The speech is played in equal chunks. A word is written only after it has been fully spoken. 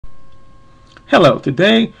Hello,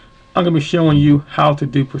 today I'm going to be showing you how to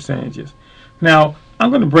do percentages. Now, I'm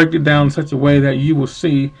going to break it down in such a way that you will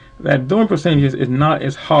see that doing percentages is not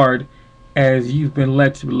as hard as you've been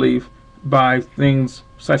led to believe by things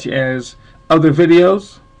such as other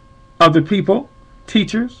videos, other people,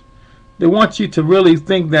 teachers. They want you to really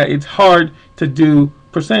think that it's hard to do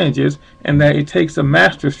percentages and that it takes a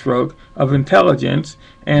masterstroke of intelligence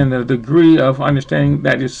and a degree of understanding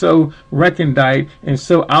that is so recondite and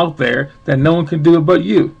so out there that no one can do it but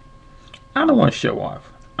you. I don't want to show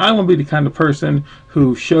off. I want to be the kind of person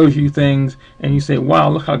who shows you things and you say, wow,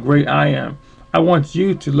 look how great I am. I want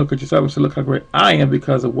you to look at yourself and say, look how great I am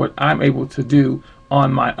because of what I'm able to do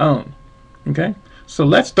on my own. Okay? So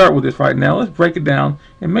let's start with this right now. Let's break it down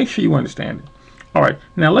and make sure you understand it. All right.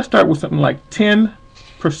 Now let's start with something like 10%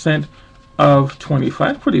 of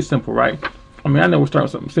 25. Pretty simple, right? I mean, I know we're starting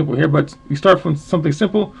with something simple here, but you start from something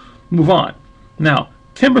simple, move on. Now,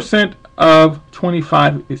 10% of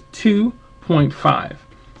 25 is 2.5.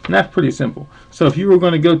 And that's pretty simple. So if you were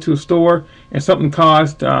going to go to a store and something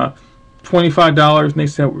cost $25 and they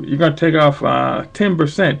said you're going to take off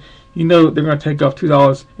 10%, you know they're going to take off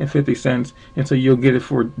 $2.50, and so you'll get it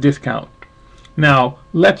for a discount. Now,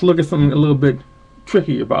 let's look at something a little bit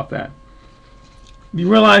tricky about that.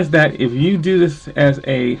 You realize that if you do this as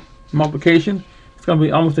a multiplication, it's going to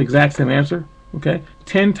be almost the exact same answer. Okay,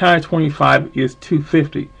 10 times 25 is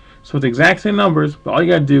 250. So it's the exact same numbers, but all you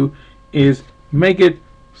got to do is make it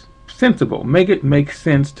sensible, make it make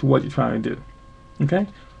sense to what you're trying to do. Okay,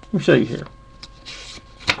 let me show you here.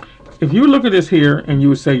 If you look at this here and you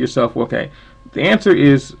would say to yourself, okay, the answer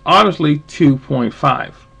is obviously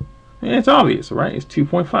 2.5. And it's obvious, right? It's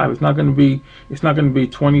 2.5. It's not going to be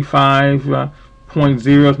 25.0.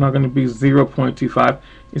 It's not going to be 0.25.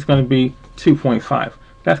 It's going to be 2.5.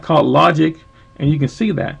 That's called logic, and you can see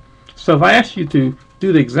that. So if I ask you to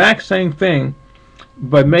do the exact same thing,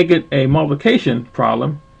 but make it a multiplication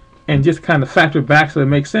problem, and just kind of factor back so it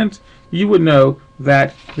makes sense, you would know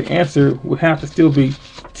that the answer would have to still be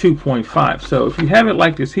 2.5. So if you have it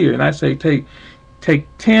like this here, and I say take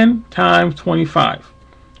 10 times 25,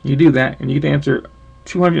 you do that, and you get the answer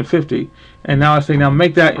 250. And now I say, now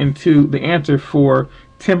make that into the answer for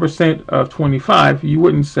 10% of 25. You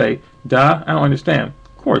wouldn't say, duh, I don't understand.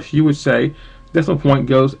 Of course, you would say decimal point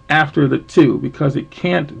goes after the 2 because it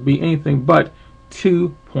can't be anything but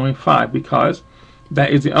 2.5 because that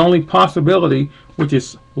is the only possibility which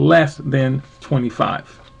is less than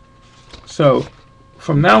 25. So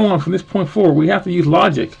from now on, from this point forward, we have to use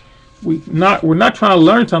logic. We're not trying to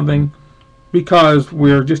learn something because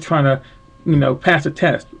we're just trying to pass a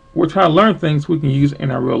test. We're trying to learn things we can use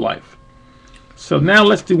in our real life. So now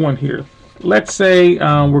let's do one here. Let's say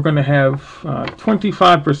we're going to have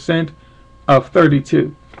 25% of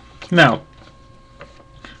 32. Now,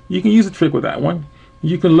 you can use a trick with that one.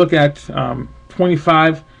 You can look at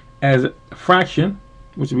 25 as a fraction,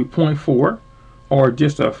 which would be 0.4, or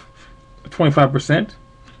just a 25%,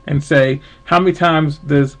 and say, how many times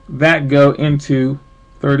does that go into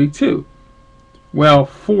 32? Well,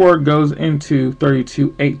 4 goes into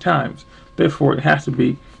 32 8 times. Therefore, it has to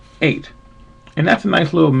be 8. And that's a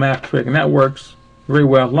nice little math trick, and that works very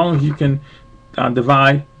well as long as you can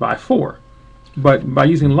divide by 4. But by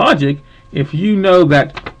using logic, if you know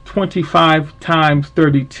that 25 times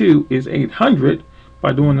 32 is 800,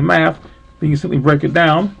 by doing the math, then you simply break it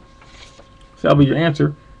down. So that'll be your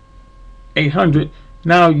answer, 800.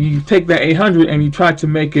 Now you take that 800 and you try to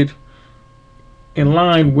make it in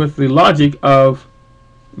line with the logic of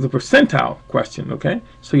the percentile question, okay?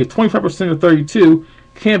 So your 25% of 32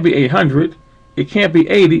 can't be 800, it can't be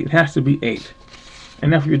 80, it has to be 8.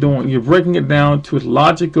 And that's what you're doing. You're breaking it down to its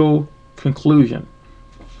logical conclusion.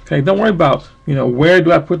 Okay, don't worry about, where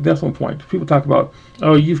do I put decimal point? People talk about,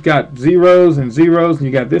 oh, you've got zeros and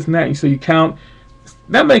you got this and that, and so you count.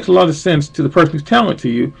 That makes a lot of sense to the person who's telling it to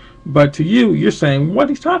you, but to you, you're saying, what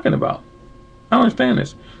he's talking about? I don't understand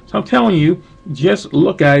this. So I'm telling you, just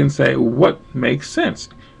look at it and say, what makes sense?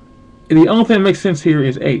 The only thing that makes sense here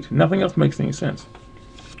is 8. Nothing else makes any sense.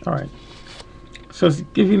 All right. So let's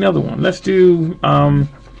give you another one. Let's do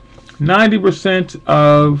 90%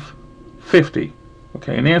 of 50.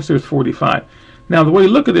 Okay, and the answer is 45. Now, the way you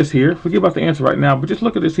look at this here, forget about the answer right now, but just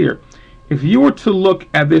look at this here. If you were to look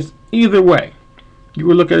at this either way, you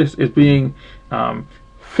would look at this as being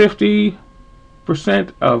 50%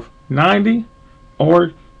 of 90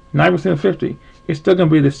 or 90% of 50. It's still going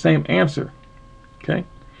to be the same answer. Okay.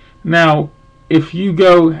 Now, if you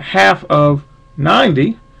go half of 90,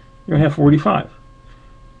 you're going to have 45.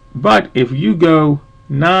 But if you go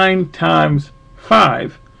 9 times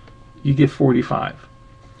 5, you get 45.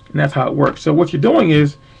 And that's how it works. So what you're doing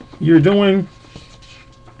is you're doing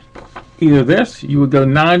either this, you would go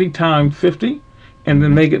 90 times 50 and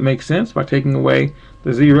then make it make sense by taking away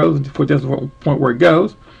the zeros and put this point where it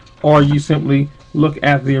goes, or you simply look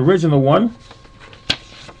at the original one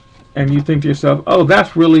and you think to yourself, oh,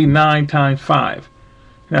 that's really 9 times 5.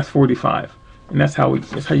 And that's 45. And that's how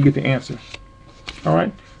you get the answer. All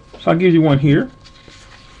right. So I'll give you one here.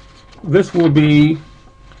 This will be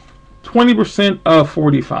 20% of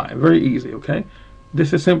 45. Very easy, okay?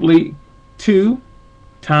 This is simply 2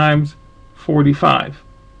 times 45.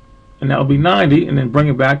 And that will be 90, and then bring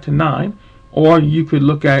it back to 9. Or you could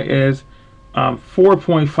look at it as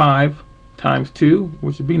 4.5 times 2,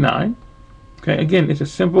 which would be 9. Okay, again, it's a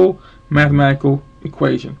simple mathematical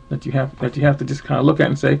equation that you have to just kind of look at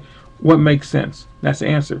and say, what makes sense? That's the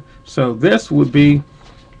answer. So this would be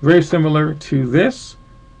very similar to this.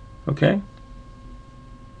 Okay,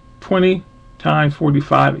 20 times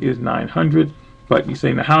 45 is 900. But you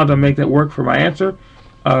say, now how do I make that work for my answer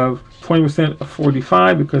of 20% of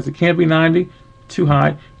 45? Because it can't be 90, too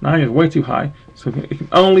high. 9 is way too high, so it can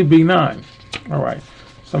only be 9. All right.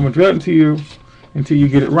 So I'm gonna drill it into you until you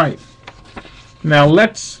get it right. Now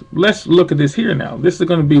let's look at this here. Now this is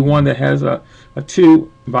going to be one that has a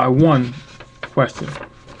 2 by 1 question.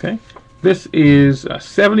 Okay, this is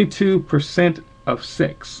 72% of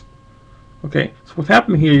 6. Okay, so what's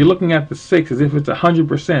happening here? You're looking at the 6 as if it's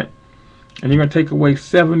 100%, and you're going to take away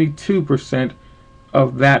 72%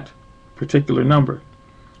 of that particular number.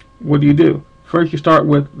 What do? First, you start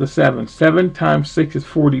with the 7. 7 times 6 is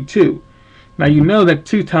 42. Now you know that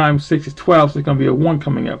 2 times 6 is 12, so there's going to be a 1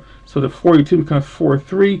 coming up. So the 42 becomes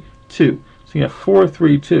 432. So you have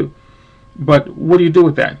 432. But what do you do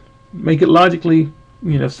with that? Make it logically,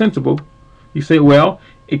 sensible. You say, well,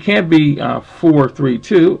 it can't be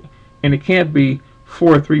 432, and it can't be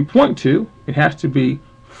 43.2. It has to be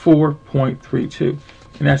 4.32,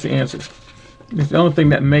 and that's the answer. It's the only thing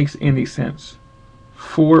that makes any sense.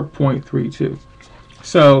 4.32.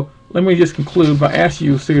 So let me just conclude by asking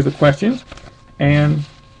you a series of questions and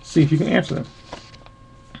see if you can answer them.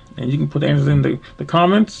 And you can put the answers in the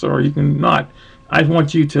comments, or you can not. I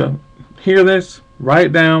want you to hear this, write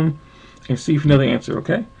it down, and see if you know the answer,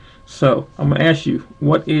 okay? So I'm going to ask you,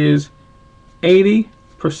 what is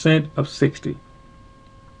 80% of 60?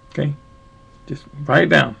 Okay? Just write it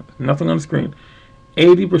down. Nothing on the screen.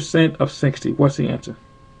 80% of 60. What's the answer?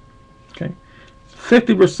 Okay?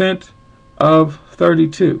 50% of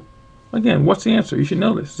 32. Again, what's the answer? You should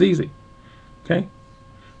know this. It's easy. Okay?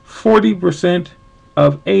 40%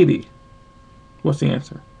 of 80. What's the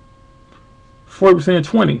answer? 40% of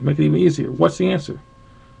 20. Make it even easier. What's the answer?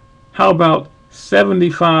 How about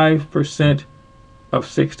 75% of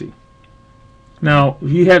 60? Now, if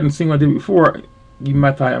you hadn't seen what I did before, you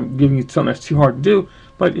might think I'm giving you something that's too hard to do,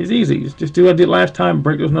 but it's easy. Just do what I did last time,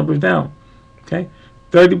 break those numbers down. Okay?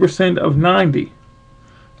 30% of 90.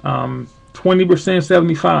 20% of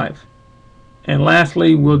 75. And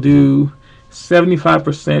lastly, we'll do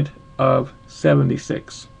 75% of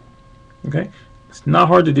 76. Okay? It's not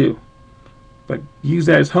hard to do, but use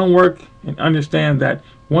that as homework and understand that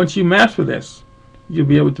once you master this, you'll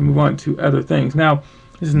be able to move on to other things. Now,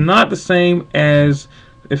 it's not the same as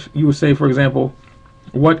if you would say, for example,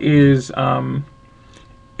 what is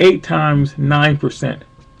 8 times 9%?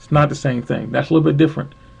 It's not the same thing. That's a little bit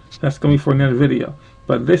different. That's going to be for another video.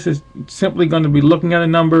 But this is simply going to be looking at a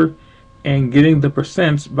number and getting the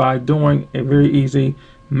percents by doing a very easy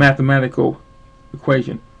mathematical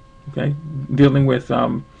equation. Okay, dealing with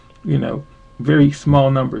very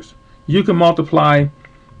small numbers. You can multiply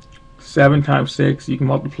 7 times 6. You can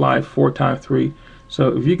multiply 4 times 3.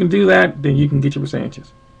 So if you can do that, then you can get your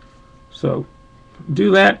percentages. So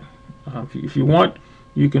do that. If you want,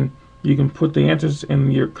 you can put the answers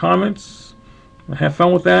in your comments. Have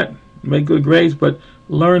fun with that. Make good grades, but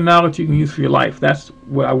learn knowledge you can use for your life. That's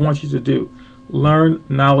what I want you to do. Learn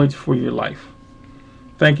knowledge for your life.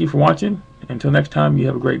 Thank you for watching. Until next time, you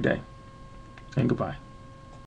have a great day. And goodbye.